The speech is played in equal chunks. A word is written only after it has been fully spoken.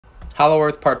Hollow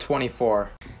Earth Part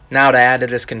 24. Now to add to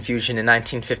this confusion, in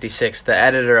 1956, the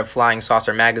editor of Flying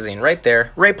Saucer magazine, right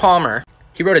there, Ray Palmer,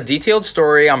 he wrote a detailed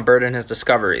story on Byrd and his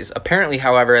discoveries. Apparently,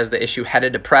 however, as the issue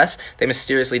headed to press, they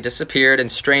mysteriously disappeared,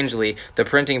 and strangely, the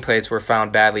printing plates were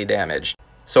found badly damaged.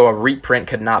 So a reprint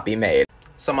could not be made.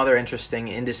 Some other interesting,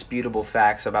 indisputable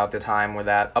facts about the time were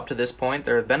that, up to this point,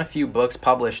 there have been a few books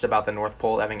published about the North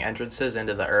Pole having entrances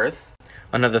into the Earth.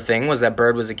 Another thing was that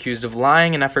Byrd was accused of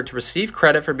lying in an effort to receive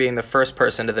credit for being the first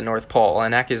person to the North Pole,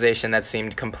 an accusation that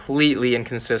seemed completely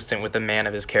inconsistent with the man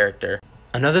of his character.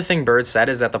 Another thing Byrd said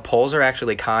is that the poles are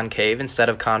actually concave instead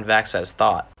of convex as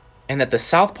thought, and that the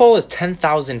South Pole is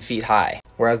 10,000 feet high,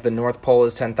 whereas the North Pole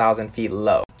is 10,000 feet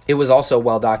low. It was also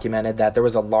well documented that there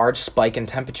was a large spike in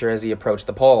temperature as he approached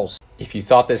the poles. If you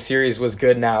thought this series was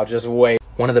good now, just wait.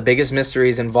 One of the biggest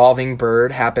mysteries involving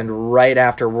Byrd happened right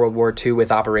after World War II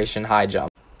with Operation High Jump.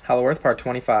 Hollow Earth Part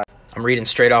 25. I'm reading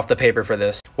straight off the paper for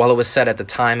this. While it was said at the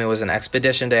time it was an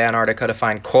expedition to Antarctica to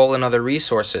find coal and other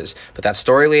resources, but that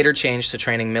story later changed to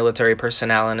training military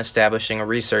personnel and establishing a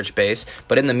research base.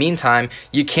 But in the meantime,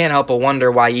 you can't help but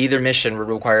wonder why either mission would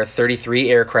require 33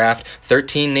 aircraft,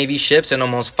 13 Navy ships, and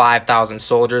almost 5,000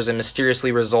 soldiers and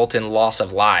mysteriously result in loss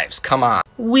of lives. Come on.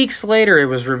 Weeks later, it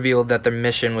was revealed that the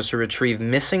mission was to retrieve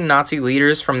missing Nazi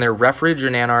leaders from their refuge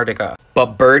in Antarctica.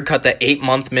 But Byrd cut the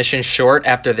 8-month mission short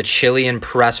after the Chilean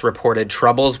press reported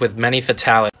troubles with many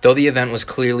fatalities. Though the event was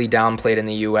clearly downplayed in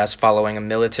the U.S. following a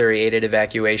military-aided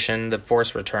evacuation, the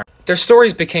force returned. Their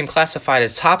stories became classified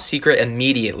as top secret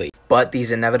immediately. But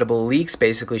these inevitable leaks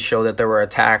basically show that there were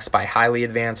attacks by highly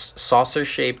advanced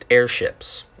saucer-shaped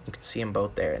airships. You can see them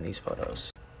both there in these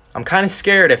photos. I'm kind of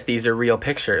scared if these are real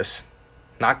pictures.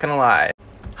 Not gonna lie.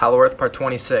 Hollow Earth Part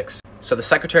 26. So the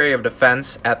Secretary of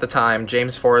Defense at the time,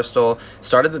 James Forrestal,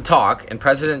 started to talk, and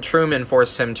President Truman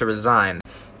forced him to resign.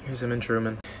 Here's him in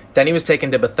Truman. Then he was taken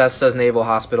to Bethesda's Naval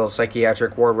Hospital's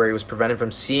psychiatric ward where he was prevented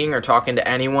from seeing or talking to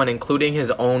anyone, including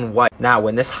his own wife. Now,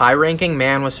 when this high-ranking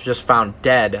man was just found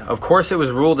dead, of course it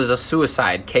was ruled as a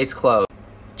suicide, case closed.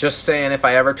 Just saying, if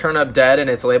I ever turn up dead and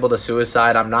it's labeled a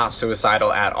suicide, I'm not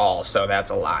suicidal at all, so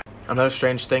that's a lie. Another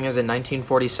strange thing is in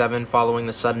 1947, following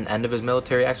the sudden end of his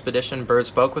military expedition, Byrd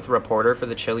spoke with a reporter for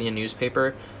the Chilean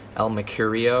newspaper, El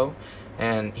Mercurio,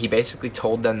 and he basically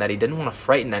told them that he didn't want to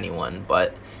frighten anyone,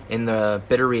 but in the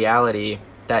bitter reality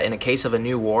that in a case of a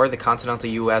new war, the continental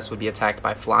U.S. would be attacked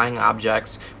by flying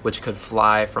objects which could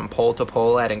fly from pole to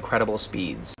pole at incredible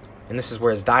speeds. And this is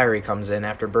where his diary comes in.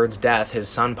 After Byrd's death, his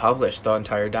son published the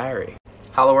entire diary.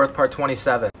 Hollow Earth Part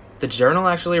 27. The journal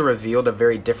actually revealed a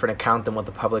very different account than what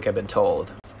the public had been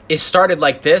told. It started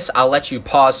like this. I'll let you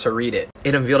pause to read it.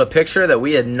 It unveiled a picture that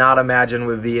we had not imagined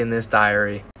would be in this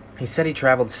diary. He said he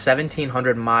traveled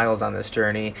 1,700 miles on this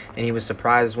journey, and he was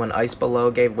surprised when ice below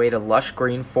gave way to lush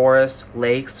green forests,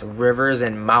 lakes, rivers,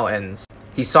 and mountains.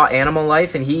 He saw animal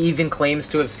life, and he even claims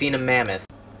to have seen a mammoth.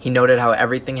 He noted how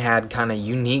everything had kind of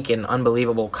unique and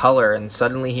unbelievable color, and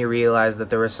suddenly he realized that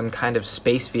there were some kind of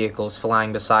space vehicles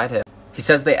flying beside him. He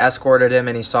says they escorted him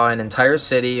and he saw an entire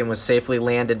city and was safely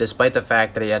landed despite the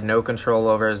fact that he had no control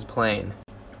over his plane.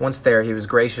 Once there, he was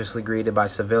graciously greeted by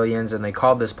civilians and they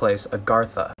called this place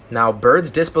Agartha. Now,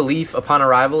 Byrd's disbelief upon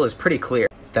arrival is pretty clear.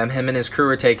 Then him and his crew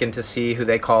were taken to see who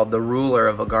they called the ruler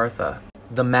of Agartha,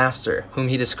 the master, whom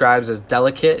he describes as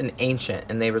delicate and ancient,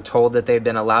 and they were told that they'd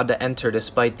been allowed to enter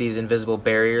despite these invisible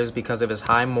barriers because of his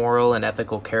high moral and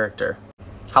ethical character.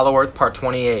 Hollow Earth Part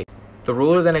 28. The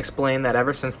ruler then explained that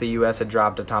ever since the U.S. had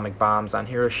dropped atomic bombs on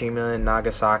Hiroshima and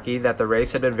Nagasaki, that the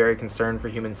race had been very concerned for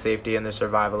human safety and the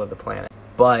survival of the planet.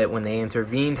 But when they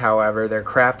intervened, however, their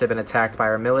craft had been attacked by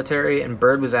our military, and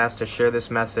Byrd was asked to share this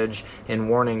message in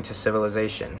warning to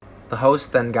civilization. The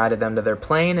host then guided them to their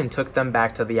plane and took them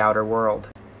back to the outer world.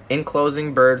 In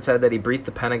closing, Byrd said that he briefed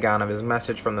the Pentagon of his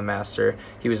message from the master.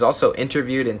 He was also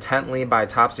interviewed intently by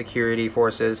top security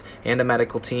forces and a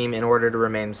medical team in order to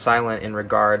remain silent in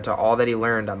regard to all that he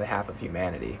learned on behalf of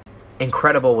humanity.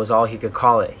 Incredible was all he could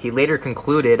call it. He later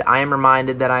concluded, "I am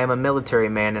reminded that I am a military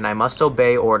man and I must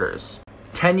obey orders."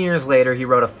 10 years later, he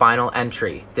wrote a final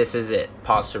entry. This is it.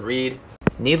 Pause to read.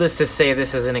 Needless to say,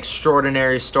 this is an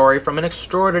extraordinary story from an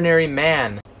extraordinary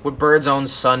man. Would Byrd's own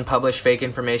son publish fake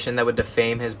information that would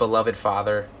defame his beloved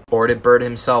father? Or did Byrd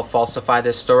himself falsify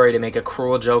this story to make a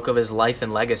cruel joke of his life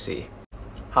and legacy?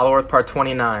 Hollow Earth Part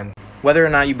 29. Whether or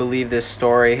not you believe this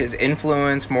story, his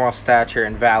influence, moral stature,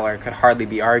 and valor could hardly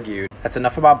be argued. That's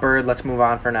enough about Byrd, let's move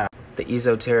on for now. The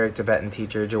esoteric Tibetan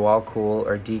teacher Jawal Kul,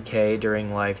 or DK,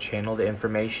 during life channeled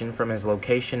information from his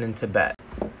location in Tibet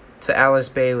to Alice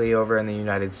Bailey over in the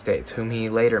United States, whom he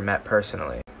later met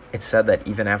personally. It's said that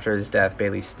even after his death,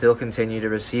 Bailey still continued to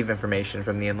receive information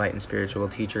from the enlightened spiritual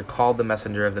teacher called the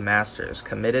Messenger of the Masters,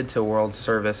 committed to world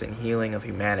service and healing of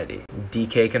humanity.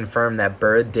 DK confirmed that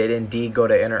Bird did indeed go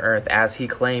to Inner Earth as he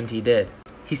claimed he did.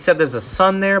 He said there's a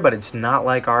sun there, but it's not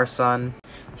like our sun.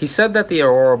 He said that the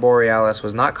aurora borealis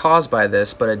was not caused by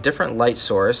this, but a different light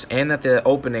source, and that the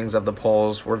openings of the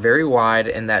poles were very wide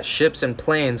and that ships and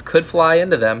planes could fly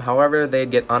into them, however they'd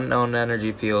get unknown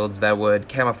energy fields that would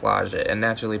camouflage it and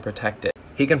naturally protect it.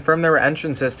 He confirmed there were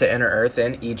entrances to Inner Earth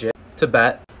in Egypt,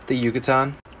 Tibet, the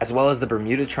Yucatan, as well as the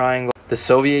Bermuda Triangle, the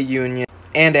Soviet Union,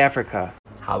 and Africa.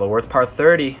 Hollow Earth Part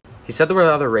 30. He said there were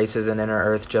other races in Inner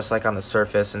Earth just like on the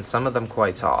surface, and some of them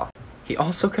quite tall. He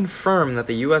also confirmed that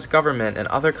the US government and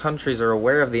other countries are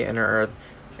aware of the Inner Earth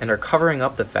and are covering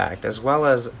up the fact, as well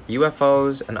as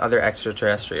UFOs and other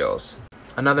extraterrestrials.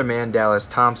 Another man, Dallas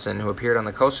Thompson, who appeared on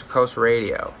the Coast to Coast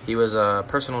radio, he was a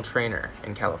personal trainer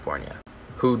in California,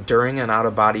 who during an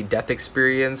out-of-body death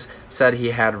experience said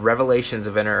he had revelations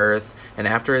of Inner Earth, and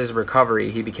after his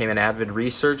recovery he became an avid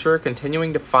researcher,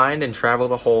 continuing to find and travel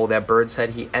the hole that Bird said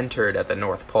he entered at the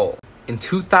North Pole. In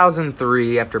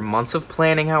 2003, after months of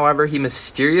planning, however, he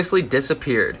mysteriously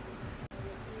disappeared.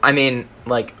 I mean,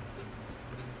 like,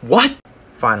 what?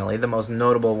 Finally, the most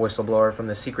notable whistleblower from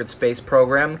the secret space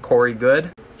program, Corey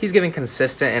Goode. He's giving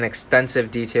consistent and extensive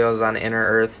details on Inner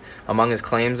Earth. Among his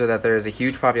claims are that there is a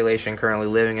huge population currently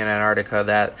living in Antarctica,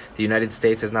 that the United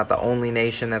States is not the only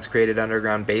nation that's created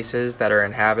underground bases that are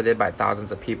inhabited by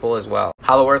thousands of people as well.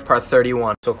 Hollow Earth Part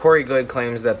 31. So Corey Goode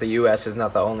claims that the US is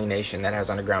not the only nation that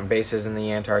has underground bases in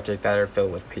the Antarctic that are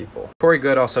filled with people. Corey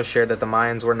Goode also shared that the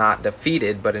Mayans were not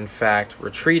defeated, but in fact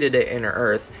retreated to Inner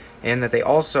Earth, and that they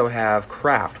also have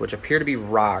craft, which appear to be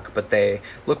rock, but they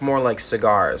look more like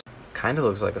cigars. Kinda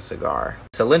looks like a cigar.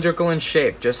 Cylindrical in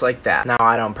shape, just like that. Now,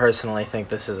 I don't personally think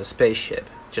this is a spaceship.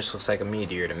 It just looks like a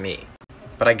meteor to me.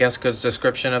 But I guess Goode's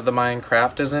description of the Mayan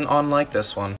craft isn't unlike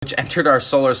this one, which entered our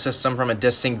solar system from a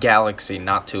distant galaxy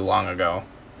not too long ago.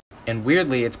 And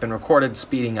weirdly, it's been recorded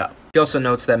speeding up. He also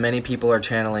notes that many people are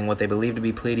channeling what they believe to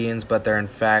be Pleiadians, but they're in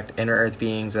fact Inner Earth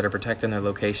beings that are protecting their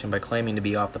location by claiming to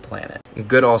be off the planet.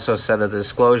 Goode also said that the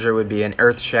disclosure would be an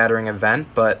earth-shattering event,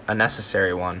 but a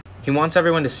necessary one. He wants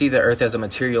everyone to see the Earth as a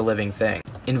material living thing,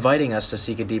 inviting us to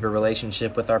seek a deeper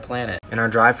relationship with our planet. In our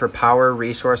drive for power,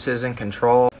 resources, and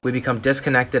control, we become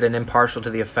disconnected and impartial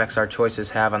to the effects our choices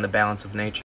have on the balance of nature.